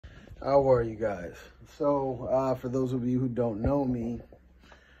How are you guys? So, for those of you who don't know me,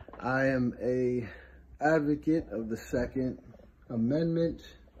 I am a advocate of the Second Amendment,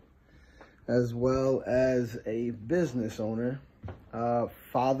 as well as a business owner,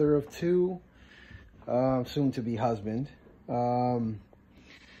 father of two, soon to be husband. And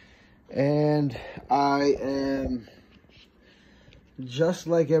I am just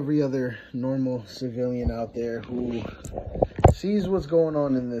like every other normal civilian out there who sees what's going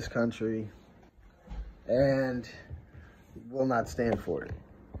on in this country and will not stand for it.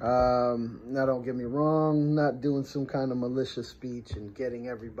 Now, don't get me wrong, not doing some kind of malicious speech and getting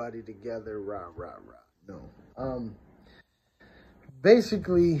everybody together, rah, rah, rah. No.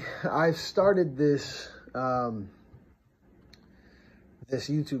 Basically, I started this this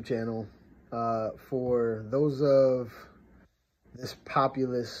YouTube channel for those of this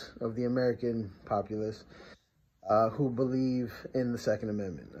populace, of the American populace, who believe in the Second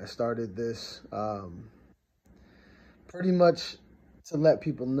Amendment. I started this pretty much to let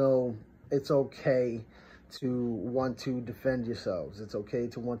people know it's okay to want to defend yourselves. It's okay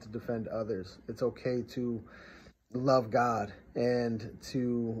to want to defend others. It's okay to love God and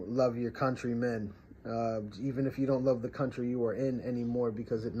to love your countrymen, even if you don't love the country you are in anymore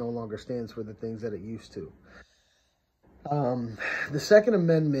because it no longer stands for the things that it used to. The Second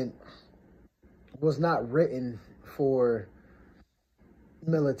Amendment was not written for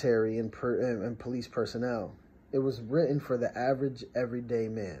military and police personnel. It was written for the average everyday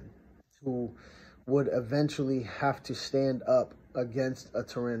man who would eventually have to stand up against a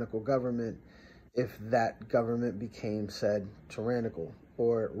tyrannical government if that government became said tyrannical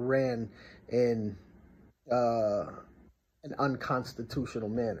or ran in an unconstitutional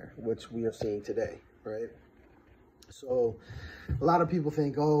manner, which we are seeing today, right? So a lot of people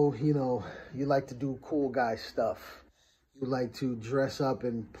think, oh, you know, you like to do cool guy stuff. You like to dress up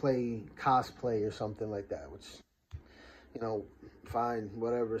and play cosplay or something like that, which, you know, fine,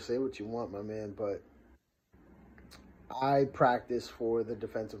 whatever, say what you want, my man, but I practice for the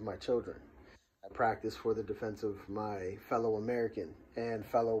defense of my children. I practice for the defense of my fellow American and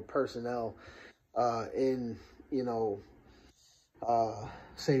fellow personnel in, you know,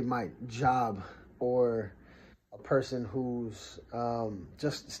 say my job, or a person who's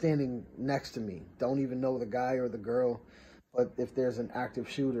just standing next to me. Don't even know the guy or the girl, but if there's an active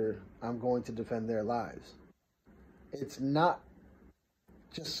shooter, I'm going to defend their lives. It's not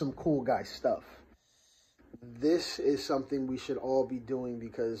just some cool guy stuff. This is something we should all be doing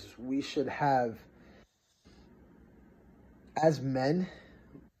because we should have, as men,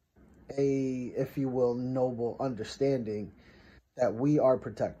 a, if you will, noble understanding that we are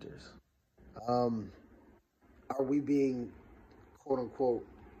protectors. Are we being, quote unquote,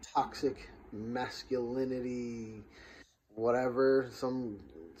 toxic masculinity, whatever, some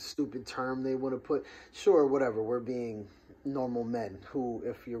stupid term they want to put? Sure, whatever. We're being normal men who,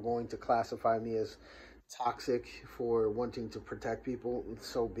 if you're going to classify me as toxic for wanting to protect people,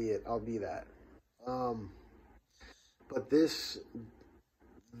 so be it. I'll be that. But this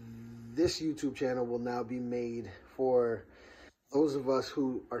YouTube channel will now be made for those of us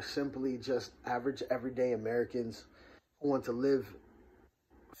who are simply just average, everyday Americans who want to live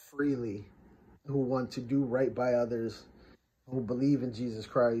freely, who want to do right by others, who believe in Jesus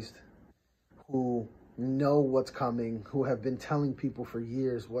Christ, who know what's coming, who have been telling people for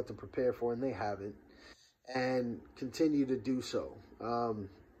years what to prepare for and they haven't, and continue to do so.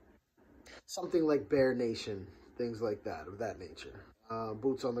 Something like Bear Nation, things like that, of that nature.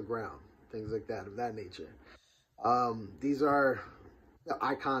 Boots on the Ground, things like that, of that nature. These are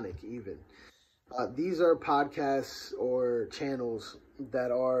iconic even. These are podcasts or channels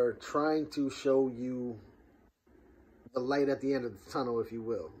that are trying to show you the light at the end of the tunnel, if you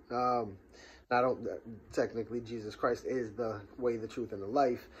will. Technically, Jesus Christ is the way, the truth, and the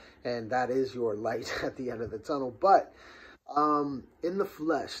life, and that is your light at the end of the tunnel. But in the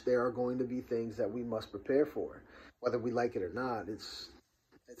flesh, there are going to be things that we must prepare for, whether we like it or not. It's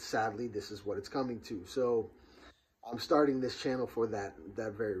sadly, this is what it's coming to. So I'm starting this channel for that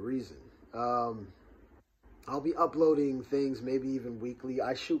very reason. I'll be uploading things maybe even weekly.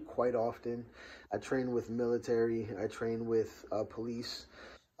 I shoot quite often. I train with military. I train with police.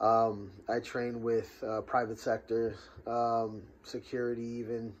 I train with private sector, security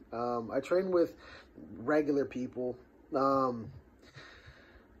even. I train with regular people. I'm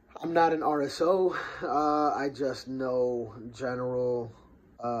not an RSO. I just know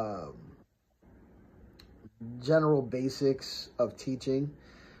general basics of teaching,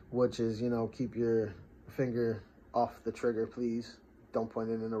 which is, you know, keep your finger off the trigger, please. Don't point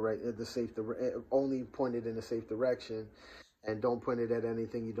it in the right, only point it in a safe direction. and don't point it at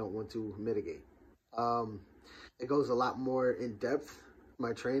anything you don't want to mitigate. It goes a lot more in depth,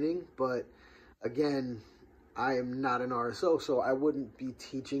 my training, but again, I am not an RSO, so I wouldn't be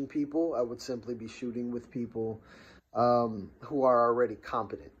teaching people. I would simply be shooting with people who are already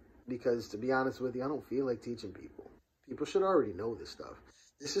competent. Because to be honest with you, I don't feel like teaching people. People should already know this stuff.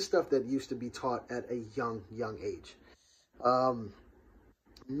 This is stuff that used to be taught at a young age.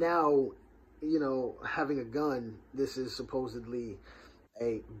 Now, you know, having a gun, this is supposedly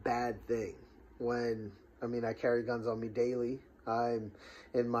a bad thing. When, I mean, I carry guns on me daily. I'm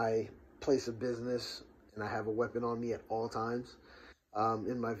in my place of business, and I have a weapon on me at all times.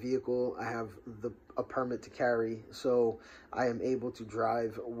 In my vehicle, I have a permit to carry, so I am able to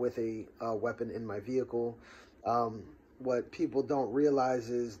drive with a weapon in my vehicle. What people don't realize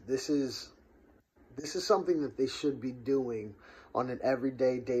is this is something that they should be doing on an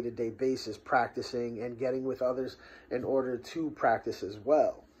everyday, day-to-day basis, practicing and getting with others in order to practice as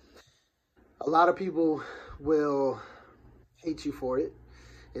well. A lot of people will hate you for it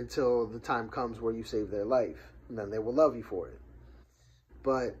until the time comes where you save their life, and then they will love you for it.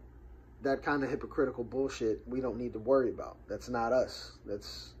 But that kind of hypocritical bullshit, we don't need to worry about. That's not us.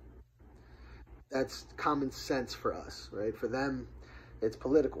 That's common sense for us, right? For them, it's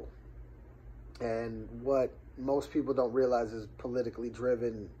political. And what most people don't realize is politically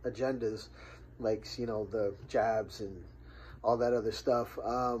driven agendas, like, you know, the jabs and all that other stuff.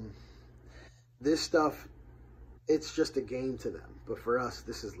 This stuff, it's just a game to them. But for us,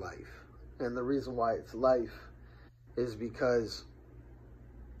 this is life. And the reason why it's life is because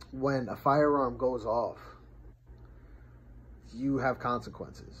when a firearm goes off, you have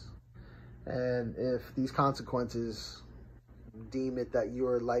consequences. And if these consequences deem it that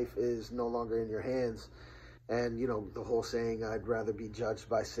your life is no longer in your hands, and, you know, the whole saying, I'd rather be judged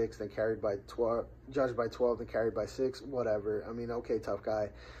by 6 than carried by 12, judged by 12 than carried by 6, whatever. I mean, okay, tough guy.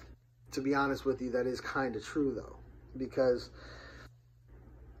 To be honest with you, that is kind of true, though, because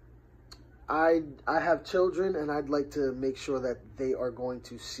I have children, and I'd like to make sure that they are going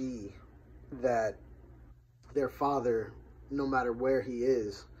to see that their father, no matter where he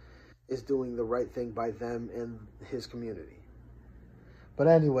is doing the right thing by them and his community. But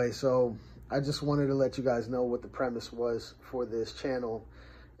anyway, so I just wanted to let you guys know what the premise was for this channel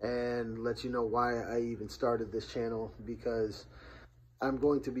and let you know why I even started this channel, because I'm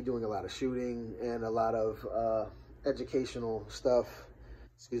going to be doing a lot of shooting and a lot of educational stuff.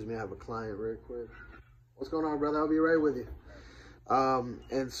 Excuse me, I have a client real quick. What's going on, brother? I'll be right with you.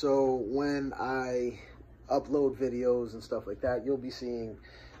 And so when I upload videos and stuff like that, you'll be seeing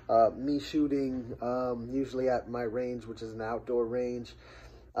me shooting, usually at my range, which is an outdoor range.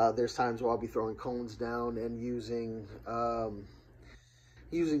 There's times where I'll be throwing cones down and using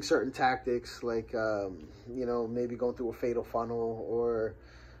certain tactics, like, you know, maybe going through a fatal funnel, or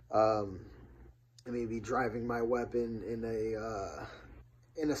maybe driving my weapon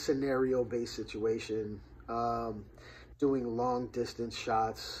in a scenario-based situation, doing long-distance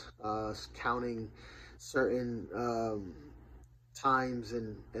shots, counting certain times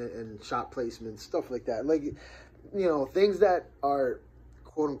and shot placements, stuff like that. Like, you know, things that are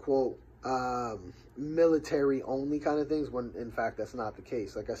quote-unquote military-only kind of things, when in fact that's not the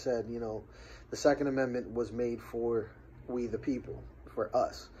case. Like I said, you know, the Second Amendment was made for we the people, for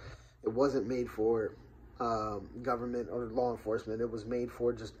us. It wasn't made for government or law enforcement. It was made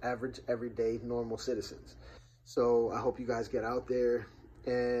for just average, everyday, normal citizens. So I hope you guys get out there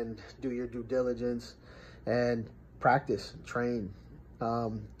and do your due diligence and practice, train,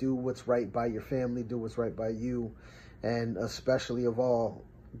 do what's right by your family, do what's right by you, and especially of all,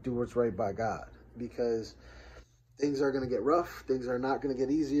 do what's right by God, because things are going to get rough, things are not going to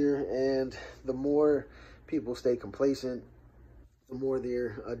get easier, and the more people stay complacent, the more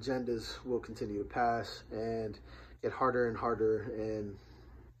their agendas will continue to pass and get harder and harder, and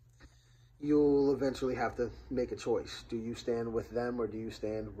you'll eventually have to make a choice. Do you stand with them, or do you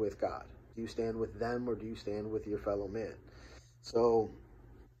stand with God? Do you stand with them, or do you stand with your fellow man? So,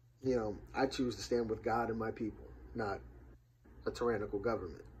 you know, I choose to stand with God and my people, not a tyrannical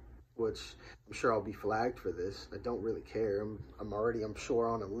government, which I'm sure I'll be flagged for this. I don't really care. I'm already, I'm sure,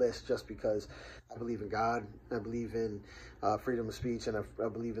 on a list just because I believe in God, I believe in freedom of speech, and I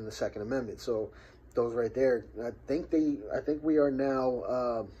believe in the Second Amendment. So those right there, I think we are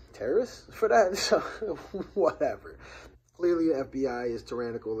now terrorists for that. So whatever. Clearly, the FBI is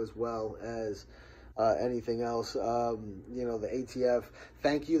tyrannical as well as anything else. You know, the ATF,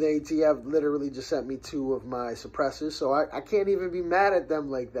 thank you, the ATF literally just sent me 2 of my suppressors, so I can't even be mad at them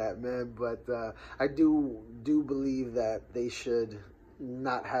like that, man. But I do believe that they should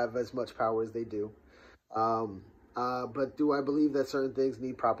not have as much power as they do. But do I believe that certain things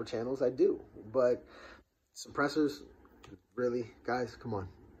need proper channels? I do. But suppressors, really, guys, come on.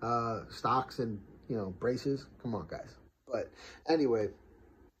 Stocks and, braces, come on, guys. But anyway,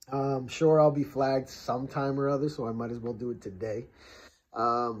 sure, I'll be flagged sometime or other, so I might as well do it today.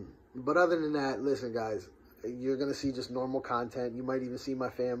 But other than that, listen, guys, you're going to see just normal content. You might even see my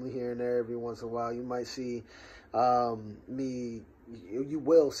family here and there every once in a while. You might see me, you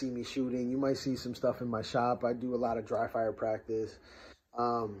will see me shooting. You might see some stuff in my shop. I do a lot of dry fire practice.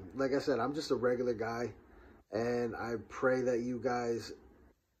 Like I said, I'm just a regular guy, and I pray that you guys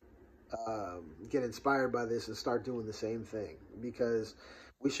get inspired by this and start doing the same thing, because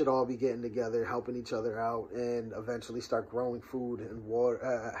we should all be getting together, helping each other out, and eventually start growing food and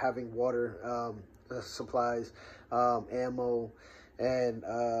water, having water supplies, ammo, and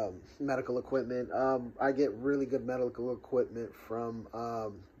medical equipment. I get really good medical equipment from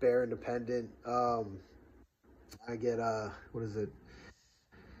Bear Independent. I get, what is it?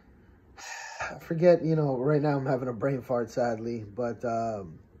 I forget, right now I'm having a brain fart, sadly, but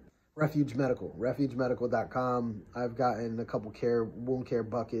Refuge Medical, refugemedical.com. I've gotten a couple wound care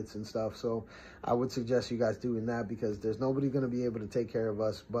buckets and stuff, so I would suggest you guys doing that, because there's nobody going to be able to take care of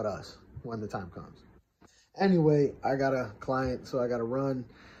us but us when the time comes. Anyway, I got a client, so I got to run.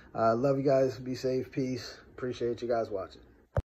 Love you guys. Be safe. Peace. Appreciate you guys watching.